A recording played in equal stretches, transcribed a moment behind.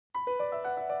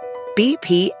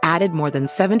BP added more than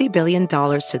 $70 billion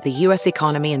to the U.S.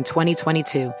 economy in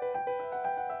 2022.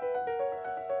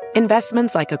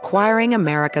 Investments like acquiring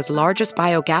America's largest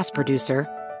biogas producer,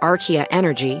 Archaea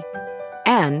Energy,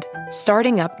 and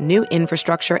starting up new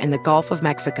infrastructure in the Gulf of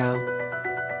Mexico.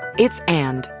 It's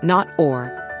and, not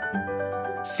or.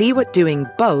 See what doing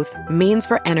both means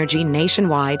for energy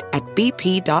nationwide at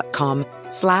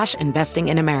bp.com/investing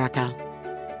in America.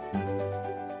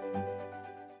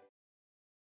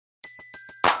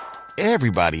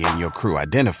 Everybody in your crew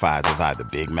identifies as either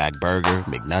Big Mac Burger,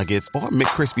 McNuggets, or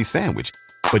McCrispy Sandwich.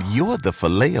 But you're the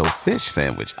Filet-O-Fish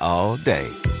Sandwich all day.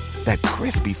 That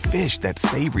crispy fish, that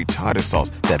savory tartar sauce,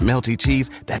 that melty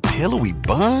cheese, that pillowy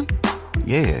bun.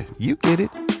 Yeah, you get it.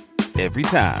 Every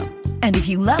time. And if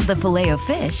you love the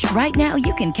Filet-O-Fish, right now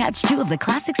you can catch two of the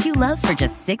classics you love for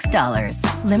just $6.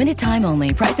 Limited time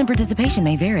only. Price and participation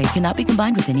may vary. Cannot be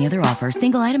combined with any other offer.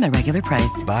 Single item at regular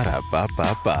price.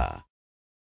 Ba-da-ba-ba-ba.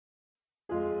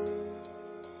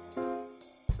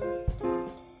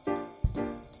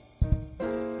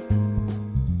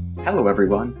 Hello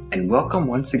everyone, and welcome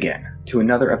once again to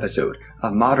another episode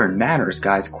of Modern Manners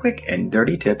Guy's quick and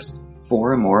dirty tips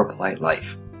for a more polite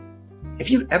life. If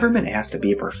you've ever been asked to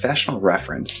be a professional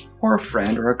reference for a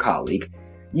friend or a colleague,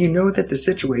 you know that the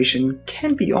situation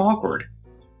can be awkward.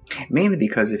 Mainly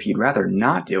because if you'd rather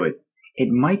not do it, it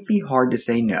might be hard to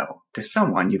say no to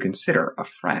someone you consider a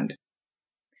friend.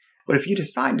 But if you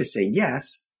decide to say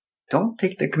yes, don't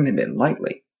take the commitment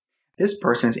lightly. This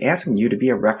person is asking you to be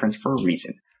a reference for a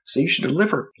reason. So you should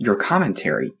deliver your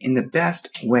commentary in the best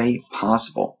way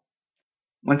possible.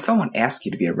 When someone asks you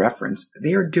to be a reference,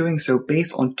 they are doing so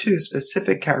based on two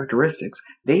specific characteristics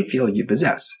they feel you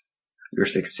possess: your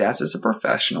success as a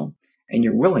professional and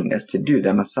your willingness to do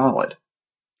them a solid.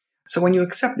 So when you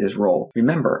accept this role,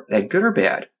 remember that good or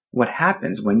bad, what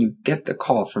happens when you get the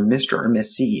call from Mr. or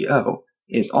Miss CEO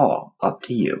is all up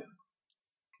to you.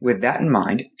 With that in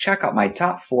mind, check out my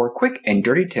top 4 quick and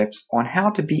dirty tips on how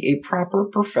to be a proper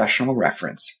professional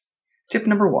reference. Tip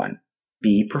number 1,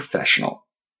 be professional.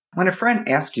 When a friend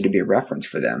asks you to be a reference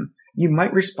for them, you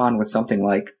might respond with something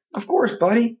like, "Of course,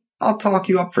 buddy, I'll talk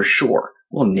you up for sure.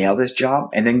 We'll nail this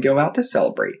job and then go out to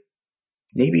celebrate."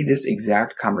 Maybe this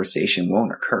exact conversation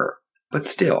won't occur, but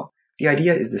still, the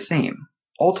idea is the same.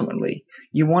 Ultimately,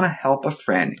 you want to help a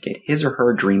friend get his or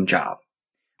her dream job.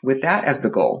 With that as the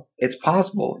goal, it's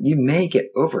possible you may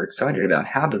get overexcited about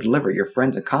how to deliver your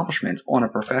friend's accomplishments on a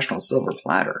professional silver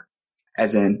platter.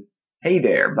 As in, "Hey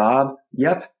there, Bob.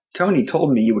 Yep, Tony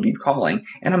told me you would be calling,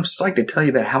 and I'm psyched to tell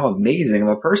you about how amazing of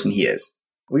a person he is.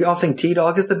 We all think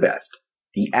T-Dog is the best.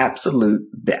 The absolute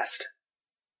best."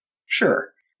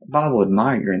 Sure, Bob will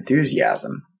admire your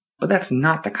enthusiasm, but that's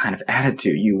not the kind of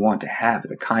attitude you want to have,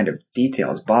 the kind of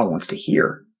details Bob wants to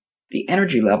hear. The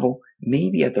energy level may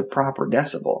be at the proper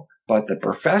decibel, but the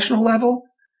professional level,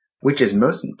 which is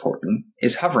most important,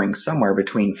 is hovering somewhere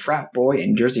between frat boy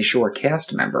and Jersey Shore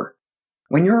cast member.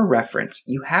 When you're a reference,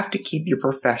 you have to keep your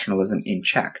professionalism in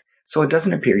check, so it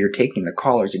doesn't appear you're taking the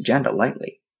caller's agenda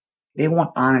lightly. They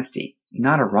want honesty,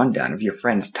 not a rundown of your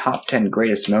friend's top 10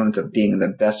 greatest moments of being the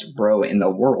best bro in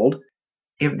the world.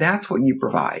 If that's what you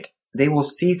provide, they will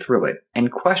see through it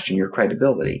and question your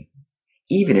credibility.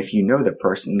 Even if you know the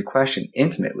person in question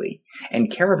intimately and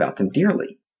care about them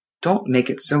dearly, don't make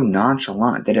it so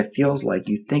nonchalant that it feels like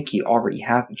you think he already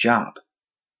has the job.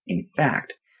 In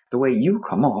fact, the way you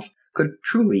come off could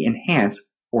truly enhance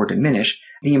or diminish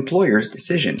the employer's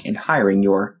decision in hiring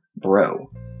your bro.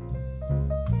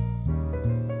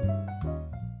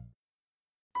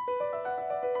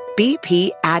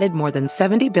 BP added more than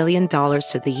 $70 billion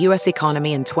to the U.S.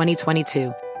 economy in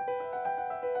 2022.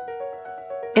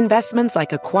 Investments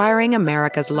like acquiring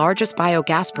America's largest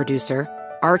biogas producer,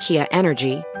 Archaea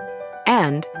Energy,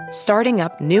 and starting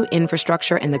up new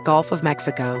infrastructure in the Gulf of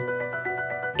Mexico.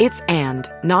 It's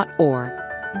and, not or.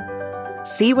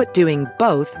 See what doing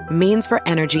both means for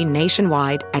energy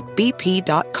nationwide at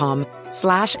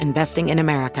bp.com/investing in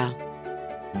America.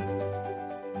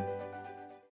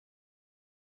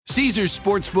 Caesars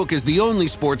Sportsbook is the only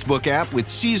sportsbook app with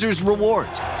Caesars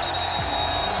Rewards.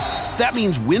 That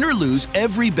means win or lose,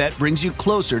 every bet brings you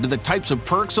closer to the types of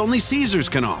perks only Caesars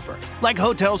can offer. Like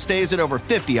hotel stays at over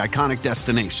 50 iconic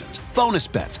destinations, bonus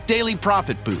bets, daily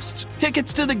profit boosts,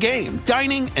 tickets to the game,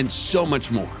 dining, and so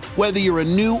much more. Whether you're a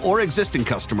new or existing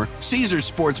customer, Caesars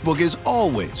Sportsbook is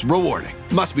always rewarding.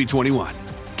 Must be 21.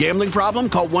 Gambling problem?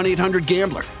 Call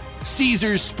 1-800-GAMBLER.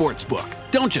 Caesars Sportsbook.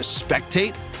 Don't just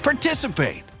spectate,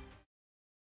 participate.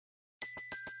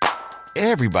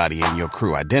 Everybody in your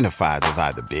crew identifies as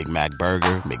either Big Mac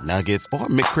Burger, McNuggets, or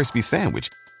McCrispy Sandwich.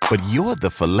 But you're the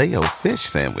Filet-O-Fish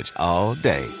Sandwich all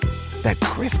day. That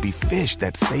crispy fish,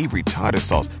 that savory tartar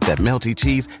sauce, that melty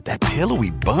cheese, that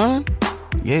pillowy bun.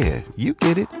 Yeah, you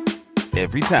get it.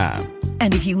 Every time.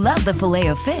 And if you love the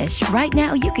Filet-O-Fish, right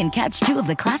now you can catch two of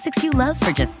the classics you love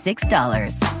for just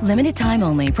 $6. Limited time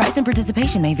only. Price and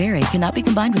participation may vary. Cannot be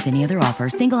combined with any other offer.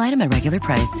 Single item at regular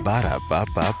price.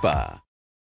 Ba-da-ba-ba-ba.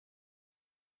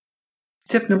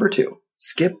 Tip number 2.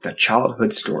 Skip the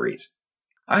childhood stories.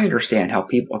 I understand how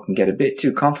people can get a bit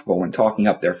too comfortable when talking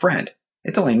up their friend.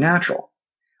 It's only natural.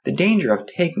 The danger of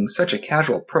taking such a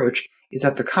casual approach is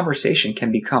that the conversation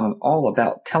can become all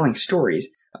about telling stories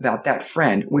about that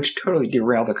friend which totally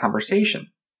derail the conversation.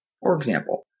 For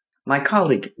example, my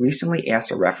colleague recently asked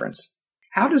a reference,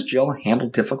 "How does Jill handle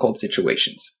difficult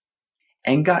situations?"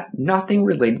 and got nothing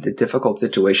related to difficult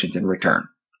situations in return.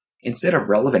 Instead of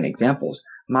relevant examples,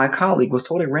 my colleague was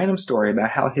told a random story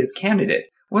about how his candidate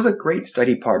was a great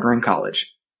study partner in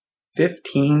college.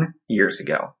 15 years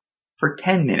ago. For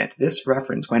 10 minutes, this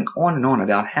reference went on and on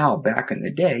about how, back in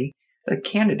the day, the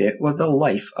candidate was the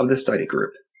life of the study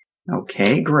group.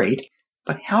 Okay, great,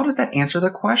 but how does that answer the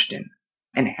question?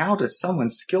 And how does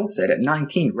someone's skill set at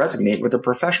 19 resonate with their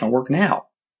professional work now?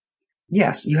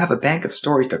 Yes, you have a bank of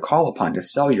stories to call upon to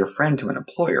sell your friend to an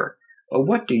employer, but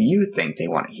what do you think they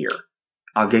want to hear?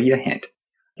 I'll give you a hint.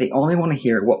 They only want to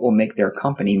hear what will make their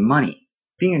company money.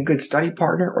 Being a good study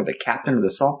partner or the captain of the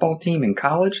softball team in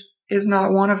college is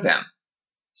not one of them.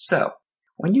 So,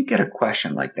 when you get a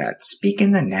question like that, speak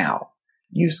in the now.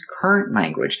 Use current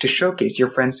language to showcase your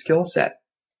friend's skill set.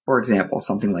 For example,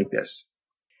 something like this.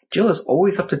 Jill is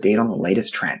always up to date on the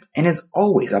latest trends and is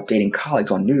always updating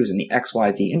colleagues on news in the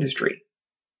XYZ industry.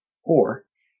 Or,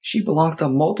 she belongs to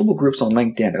multiple groups on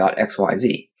LinkedIn about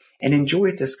XYZ and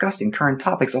enjoys discussing current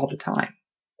topics all the time.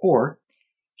 Or,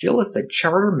 Jill is the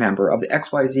charter member of the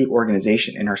XYZ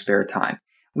organization in her spare time,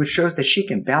 which shows that she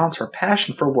can balance her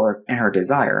passion for work and her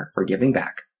desire for giving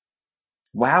back.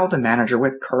 Wow the manager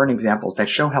with current examples that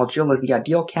show how Jill is the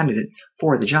ideal candidate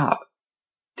for the job.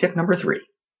 Tip number 3.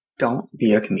 Don't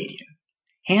be a comedian.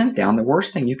 Hands down, the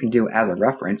worst thing you can do as a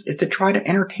reference is to try to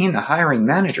entertain the hiring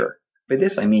manager. By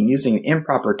this I mean using an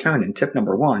improper tone in tip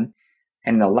number 1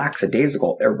 and the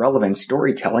lackadaisical, irrelevant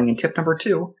storytelling in tip number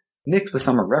 2, mixed with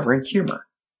some irreverent humor.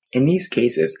 In these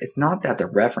cases, it's not that the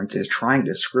reference is trying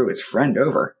to screw his friend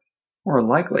over. More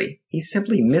likely, he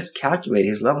simply miscalculated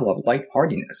his level of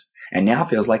lightheartedness and now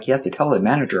feels like he has to tell the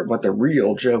manager what the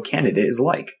real Joe candidate is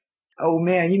like. Oh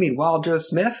man, you mean Wild Joe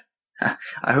Smith?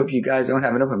 I hope you guys don't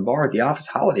have an open bar at the office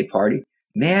holiday party.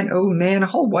 Man, oh man,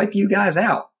 I'll wipe you guys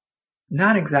out.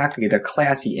 Not exactly the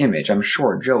classy image I'm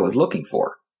sure Joe is looking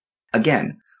for.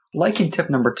 Again, like in tip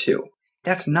number 2,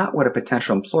 that's not what a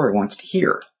potential employer wants to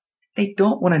hear. They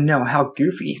don't want to know how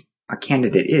goofy a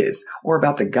candidate is or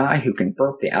about the guy who can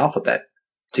burp the alphabet.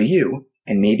 To you,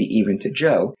 and maybe even to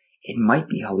Joe, it might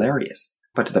be hilarious,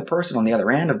 but to the person on the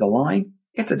other end of the line,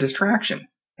 it's a distraction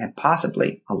and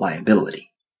possibly a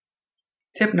liability.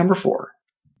 Tip number 4.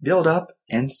 Build up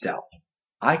and sell.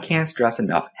 I can't stress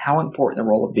enough how important the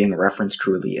role of being a reference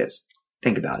truly is.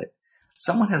 Think about it.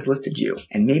 Someone has listed you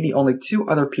and maybe only 2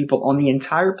 other people on the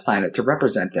entire planet to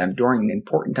represent them during an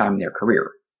important time in their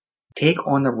career. Take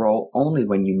on the role only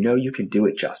when you know you can do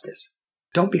it justice.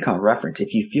 Don't become a reference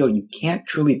if you feel you can't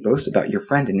truly boast about your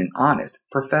friend in an honest,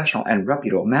 professional, and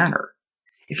reputable manner.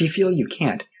 If you feel you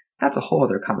can't, that's a whole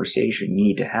other conversation you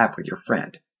need to have with your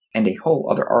friend, and a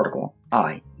whole other article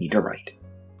I need to write.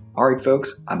 Alright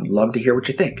folks, I'd love to hear what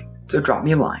you think, so drop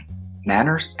me a line.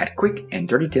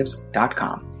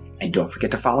 manners@quickanddirtytips.com. And don't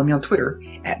forget to follow me on Twitter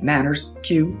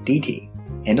 @MannersQDT.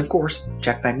 And of course,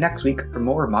 check back next week for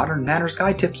more modern manners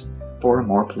guide tips for a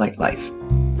more polite life.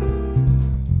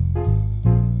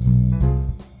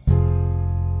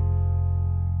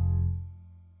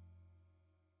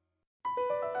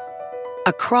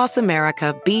 Across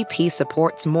America, BP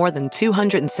supports more than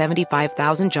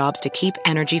 275,000 jobs to keep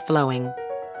energy flowing.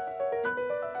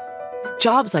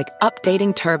 Jobs like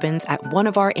updating turbines at one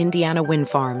of our Indiana wind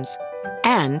farms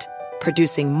and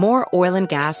producing more oil and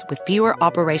gas with fewer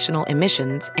operational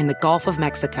emissions in the Gulf of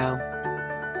Mexico.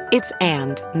 It's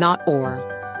and, not or.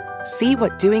 See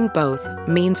what doing both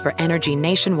means for energy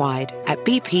nationwide at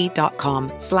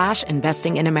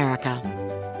bp.com/investing in America.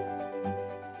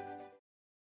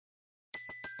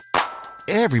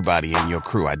 Everybody in your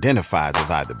crew identifies as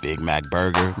either Big Mac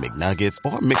Burger, McNuggets,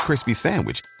 or McCrispy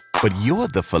Sandwich. But you're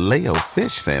the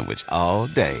Filet-O-Fish Sandwich all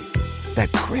day.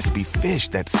 That crispy fish,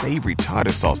 that savory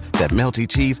tartar sauce, that melty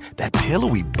cheese, that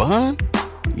pillowy bun.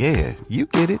 Yeah, you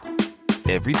get it.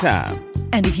 Every time.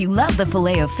 And if you love the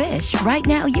Filet-O-Fish, right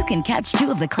now you can catch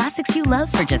 2 of the classics you love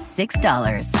for just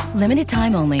 $6. Limited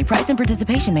time only. Price and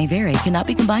participation may vary. Cannot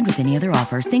be combined with any other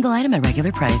offer. Single item at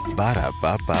regular price.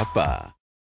 Ba-da-ba-ba-ba.